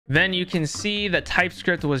Then you can see that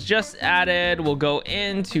TypeScript was just added. We'll go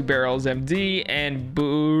into barrels MD and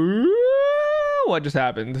boo. What just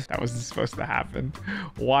happened? That wasn't supposed to happen.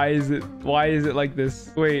 Why is it like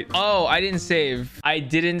this? Wait. Oh, I didn't save. I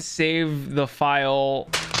didn't save the file.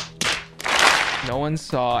 No one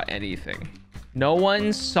saw anything. No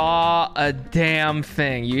one saw a damn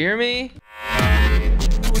thing. You hear me?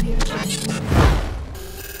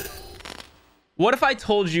 What if I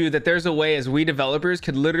told you that there's a way as we developers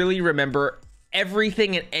could literally remember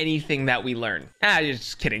everything and anything that we learn?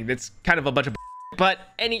 Just kidding. That's kind of a bunch of but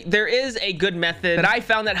there is a good method that I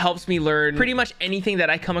found that helps me learn pretty much anything that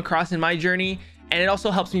I come across in my journey. And it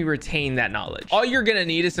also helps me retain that knowledge. All you're gonna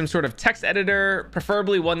need is some sort of text editor,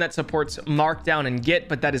 preferably one that supports Markdown and Git,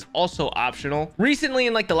 but that is also optional. Recently,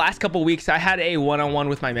 in like the last couple weeks, I had a one-on-one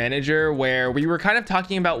with my manager where we were kind of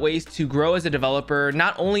talking about ways to grow as a developer,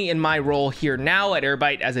 not only in my role here now at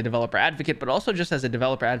Airbyte as a developer advocate, but also just as a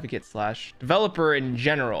developer advocate / developer in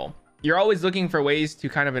general. You're always looking for ways to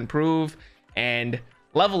kind of improve and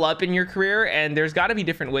level up in your career, and there's got to be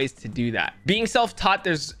different ways to do that. Being self-taught,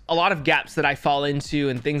 there's a lot of gaps that I fall into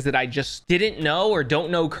and things that I just didn't know or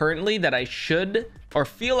don't know currently that I should or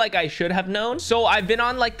feel like I should have known. So I've been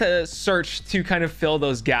on like the search to kind of fill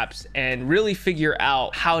those gaps and really figure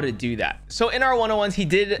out how to do that. So in our 101s, he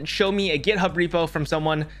did show me a GitHub repo from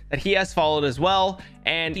someone that he has followed as well.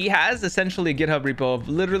 And he has essentially a GitHub repo of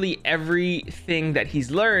literally everything that he's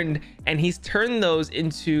learned, and he's turned those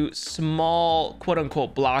into small quote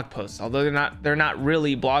unquote blog posts, although they're not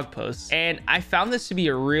really blog posts. And I found this to be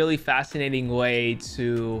a really fascinating way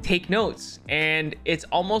to take notes. And it's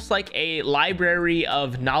almost like a library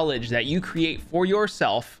of knowledge that you create for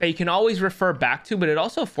yourself that you can always refer back to, but it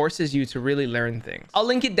also forces you to really learn things. I'll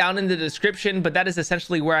link it down in the description, but that is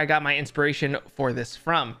essentially where I got my inspiration for this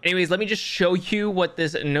from. Anyways, let me just show you what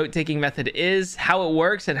this note-taking method is, how it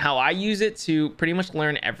works, and how I use it to pretty much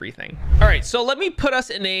learn everything. All right, so let me put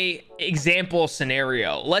us in a example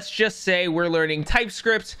scenario. Let's just say we're learning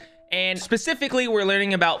TypeScript, and specifically we're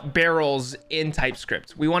learning about barrels in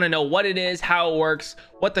TypeScript. We want to know what it is, how it works,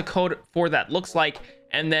 what the code for that looks like,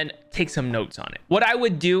 and then take some notes on it. What I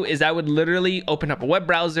would do is I would literally open up a web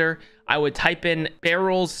browser. I would type in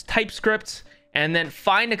barrels TypeScript and then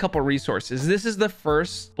find a couple resources. This is the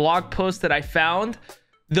first blog post that I found.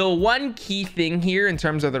 The one key thing here in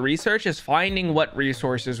terms of the research is finding what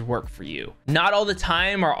resources work for you. Not all the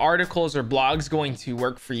time are articles or blogs going to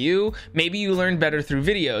work for you. Maybe you learn better through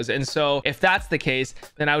videos. And so if that's the case,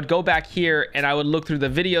 then I would go back here and I would look through the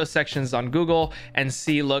video sections on Google and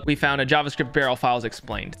see, look, we found a JavaScript barrel files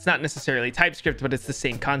explained. It's not necessarily TypeScript, but it's the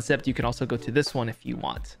same concept. You can also go to this one if you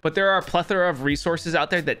want. But there are a plethora of resources out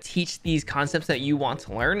there that teach these concepts that you want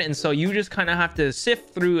to learn. And so you just kind of have to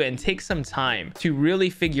sift through and take some time to really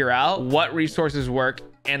figure out what resources work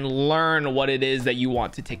and learn what it is that you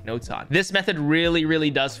want to take notes on. This method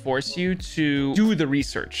really does force you to do the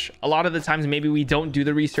research. A lot of the times, maybe we don't do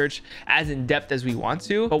the research as in depth as we want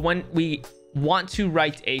to, but when we want to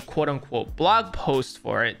write a quote unquote blog post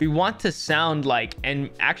for it, we want to sound like and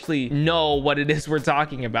actually know what it is we're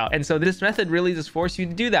talking about. And so this method really does force you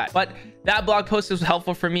to do that. But that blog post was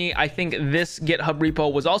helpful for me. I think this GitHub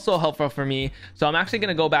repo was also helpful for me. So I'm actually going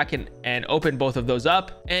to go back and open both of those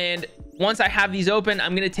up. And once I have these open,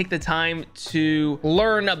 I'm going to take the time to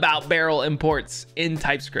learn about barrel imports in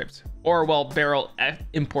TypeScript, or well, barrel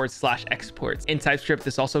imports / exports in TypeScript.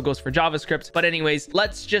 This also goes for JavaScript. But anyways,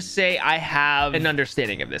 let's just say I have an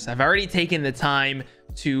understanding of this. I've already taken the time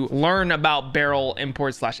to learn about barrel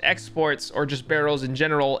imports / exports, or just barrels in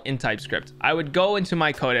general in TypeScript. I would go into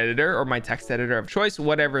my code editor or my text editor of choice,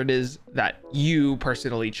 whatever it is that you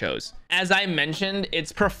personally chose. As I mentioned,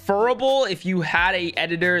 it's preferable if you had a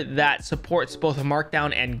editor that supports both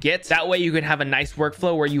Markdown and Git. That way you can have a nice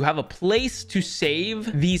workflow where you have a place to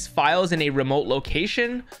save these files in a remote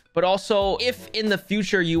location. But also, if in the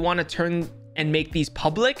future you want to turn and make these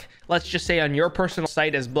public, let's just say on your personal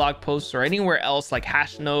site as blog posts or anywhere else like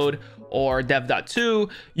Hashnode or dev.to,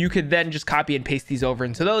 you could then just copy and paste these over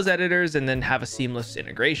into those editors and then have a seamless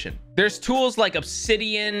integration. There's tools like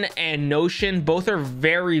Obsidian and Notion. Both are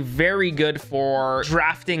very good for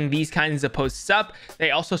drafting these kinds of posts up.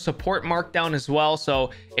 They also support Markdown as well. So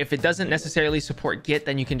if it doesn't necessarily support Git,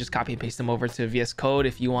 then you can just copy and paste them over to VS Code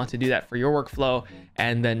if you want to do that for your workflow,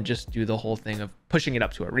 and then just do the whole thing of pushing it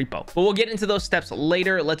up to a repo. But we'll get into those steps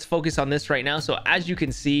later. Let's focus on this right now. So as you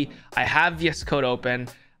can see, I have VS Code open.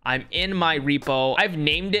 I'm in my repo. I've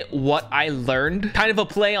named it What I Learned, kind of a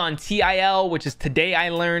play on TIL, which is Today I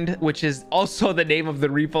Learned, which is also the name of the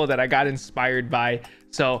repo that I got inspired by.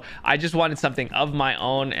 So I just wanted something of my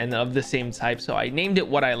own and of the same type. So I named it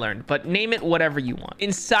what I learned, but name it whatever you want.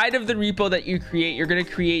 Inside of the repo that you create, you're going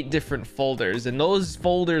to create different folders, and those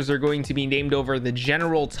folders are going to be named over the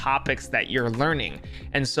general topics that you're learning.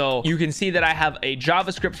 And so you can see that I have a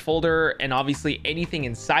JavaScript folder, and obviously anything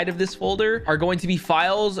inside of this folder are going to be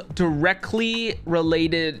files directly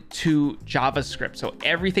related to JavaScript. So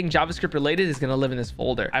everything JavaScript related is going to live in this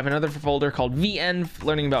folder. I have another folder called VN,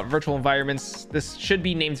 learning about virtual environments. This should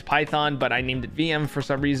be named Python, but I named it VM for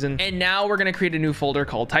some reason. And now we're going to create a new folder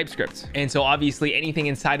called TypeScript. And so obviously anything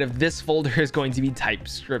inside of this folder is going to be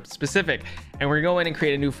TypeScript specific. And we're going to go in and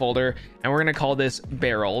create a new folder, and we're going to call this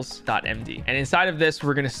barrels.md. And inside of this,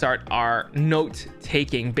 we're going to start our note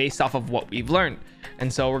taking based off of what we've learned.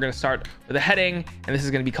 And so we're going to start with a heading, and this is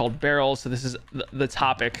going to be called barrels. So this is the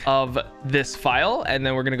topic of this file. And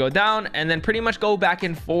then we're going to go down and then pretty much go back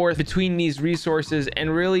and forth between these resources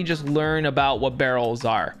and really just learn about what barrels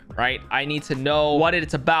are, right? I need to know what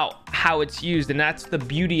it's about, how it's used. And that's the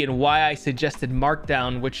beauty and why I suggested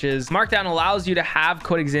Markdown, which is Markdown allows you to have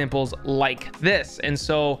code examples like this. And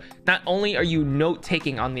so not only are you note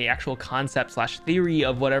taking on the actual concept / theory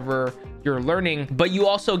of whatever you're learning, but you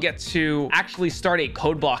also get to actually start a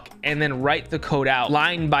code block and then write the code out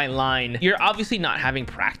line by line. You're obviously not having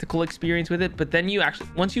practical experience with it, but then you actually,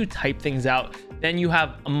 once you type things out, then you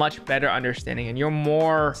have a much better understanding, and you're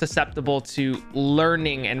more susceptible to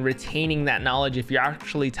learning and retaining that knowledge if you're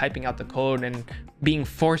actually typing out the code and being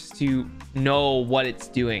forced to know what it's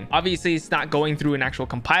doing. Obviously, it's not going through an actual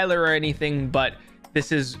compiler or anything, but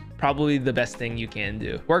this is probably the best thing you can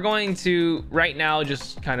do. We're going to right now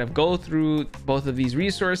just kind of go through both of these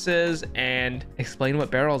resources and explain what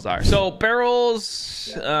barrels are. So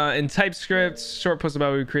barrels in TypeScript, short post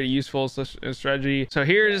about we create a useful strategy. So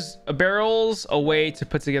here's a barrels, a way to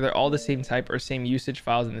put together all the same type or same usage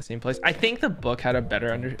files in the same place. I think the book had a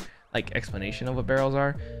better explanation of what barrels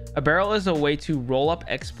are. A barrel is a way to roll up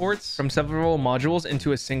exports from several modules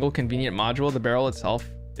into a single convenient module. The barrel itself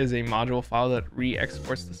is a module file that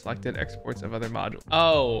re-exports the selected exports of other modules.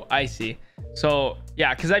 Oh, I see. So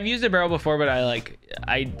yeah, because I've used a barrel before, but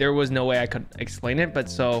there was no way I could explain it. But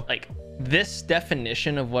so like this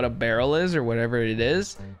definition of what a barrel is or whatever it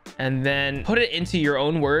is, and then put it into your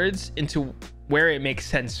own words, into where it makes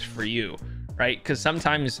sense for you, right? Because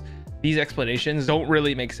sometimes these explanations don't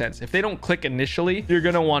really make sense. If they don't click initially, you're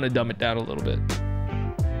gonna want to dumb it down a little bit.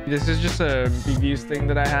 This is just a reviews thing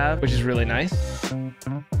that I have, which is really nice.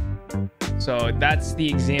 So that's the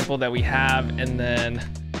example that we have. And then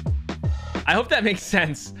I hope that makes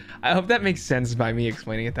sense. I hope that makes sense by me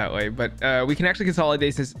explaining it that way. But we can actually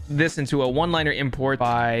consolidate this into a one-liner import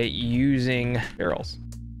by using barrels.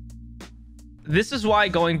 This is why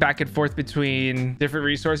going back and forth between different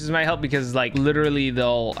resources might help, because like literally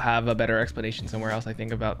they'll have a better explanation somewhere else. I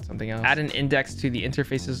think about something else. Add an index to the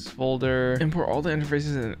interfaces folder, import all the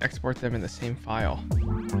interfaces and export them in the same file.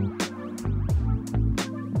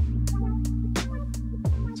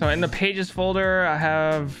 So in the pages folder, I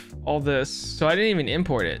have all this. So I didn't even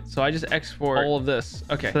import it. So I just export all of this.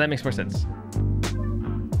 Okay, so that makes more sense.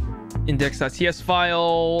 Index.ts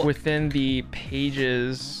file within the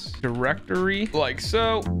pages directory, like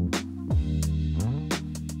so.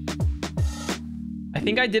 I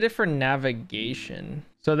think I did it for navigation.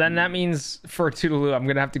 So then that means for Toodaloo, I'm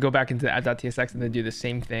gonna have to go back into app.tsx and then do the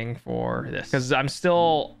same thing for this, because I'm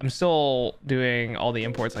still doing all the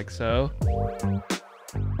imports like so.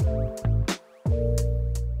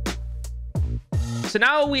 So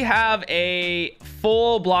now we have a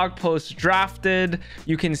full blog post drafted.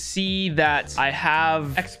 You can see that I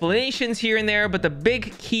have explanations here and there, but the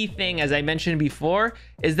big key thing, as I mentioned before,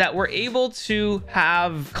 is that we're able to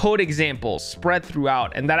have code examples spread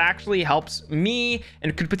throughout, and that actually helps me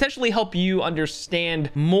and could potentially help you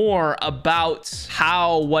understand more about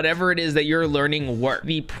how whatever it is that you're learning works.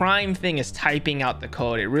 The prime thing is typing out the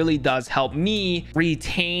code. It really does help me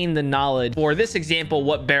retain the knowledge. For this example,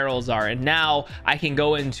 what barrels are, and now I can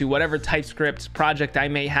go into whatever TypeScript project I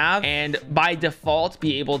may have and by default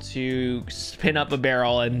be able to spin up a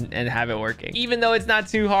barrel and have it working. Even though it's not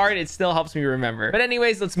too hard, it still helps me remember. But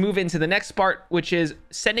anyways, let's move into the next part, which is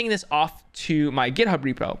sending this off to my GitHub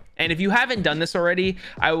repo. And if you haven't done this already,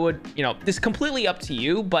 I would, this is completely up to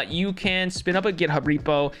you, but you can spin up a GitHub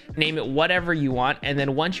repo, name it whatever you want. And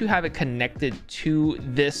then once you have it connected to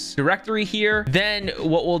this directory here, then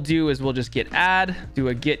what we'll do is we'll just git add, do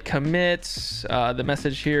a git commit. The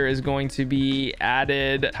message here is going to be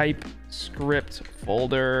added type script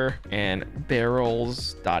folder and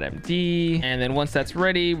barrels.md. And then once that's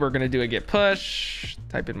ready, we're going to do a git push,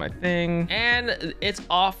 type in my thing, and it's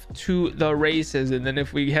off to the races. And then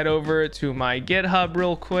if we head over to my GitHub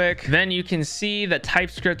real quick, then you can see that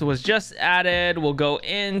TypeScript was just added. We'll go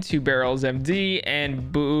into barrels.md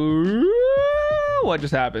and boo. What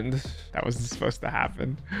just happened? That wasn't supposed to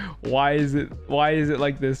happen. Why is it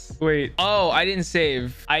like this? Wait. Oh, I didn't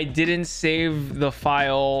save. I didn't save the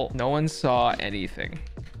file. No one saw anything.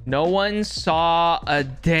 No one saw a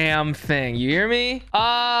damn thing. You hear me?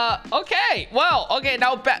 Okay. Well, okay.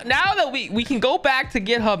 Now that we can go back to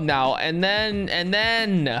GitHub now, and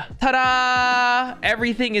then ta-da!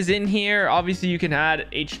 Everything is in here. Obviously, you can add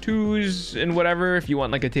H2s and whatever if you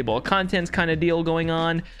want like a table of contents kind of deal going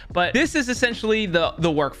on. But this is essentially the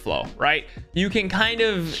workflow, right? You can kind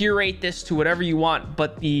of curate this to whatever you want,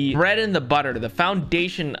 but the bread and the butter, the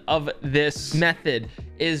foundation of this method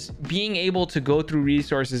is being able to go through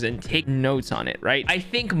resources and take notes on it, right? I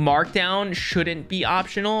think Markdown shouldn't be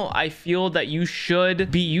optional. I feel that you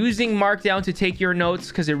should be using Markdown to take your notes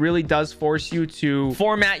because it really does force you to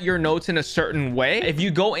format your notes in a certain way. If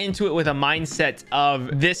you go into it with a mindset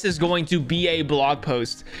of this is going to be a blog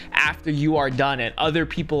post after you are done and other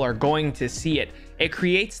people are going to see it, it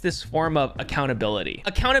creates this form of accountability.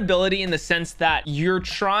 Accountability in the sense that you're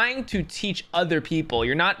trying to teach other people.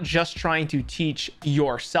 You're not just trying to teach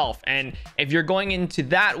yourself. And if you're going into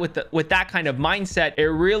that with that kind of mindset, it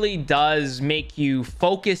really does make you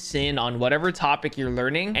focus in on whatever topic you're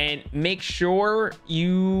learning and make sure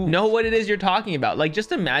you know what it is you're talking about. Like,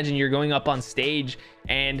 just imagine you're going up on stage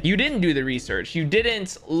and you didn't do the research. You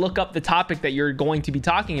didn't look up the topic that you're going to be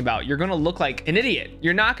talking about. You're going to look like an idiot.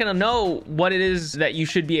 You're not going to know what it is that you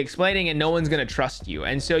should be explaining, and no one's going to trust you.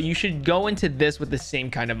 And so you should go into this with the same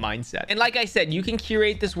kind of mindset. And like I said, you can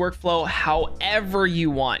curate this workflow however you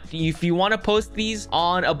want. If you want to post these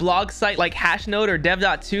on a blog site like Hashnode or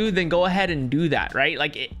dev.to, then go ahead and do that, right?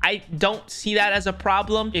 Like, I don't see that as a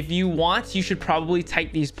problem. If you want, you should probably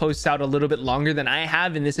type these posts out a little bit longer than I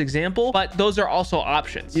have in this example, but those are also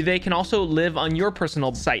options. They can also live on your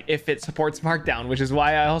personal site if it supports Markdown, which is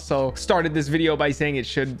why I also started this video by saying it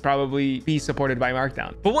should probably be supported by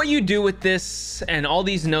Markdown. But what you do with this and all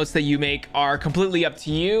these notes that you make are completely up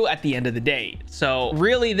to you at the end of the day. So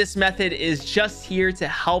really, this method is just here to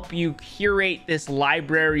help you curate this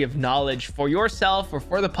library of knowledge for yourself or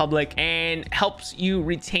for the public, and helps you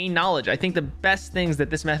retain knowledge. I think the best things that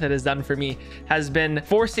this method has done for me has been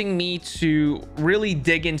forcing me to really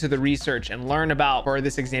dig into the research and learn about, for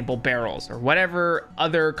this example, barrels or whatever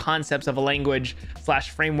other concepts of a language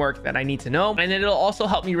 / framework that I need to know. And it'll also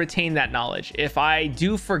help me retain that knowledge. If I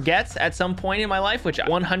do forget at some point in my life, which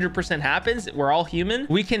 100% happens, we're all human,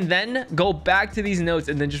 we can then go back to these notes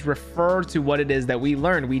and then just refer to what it is that we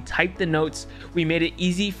learned. We typed the notes, we made it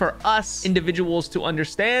easy for us individuals to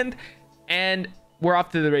understand, and we're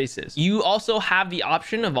off to the races. You also have the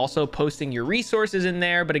option of also posting your resources in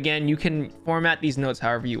there, but again, you can format these notes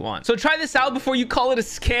however you want. So try this out before you call it a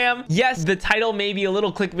scam. Yes, the title may be a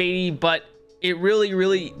little clickbaity, but it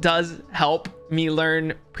really does help me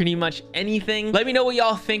learn pretty much anything. Let me know what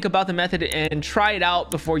y'all think about the method and try it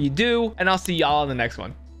out before you do, and I'll see y'all in the next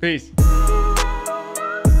one. Peace.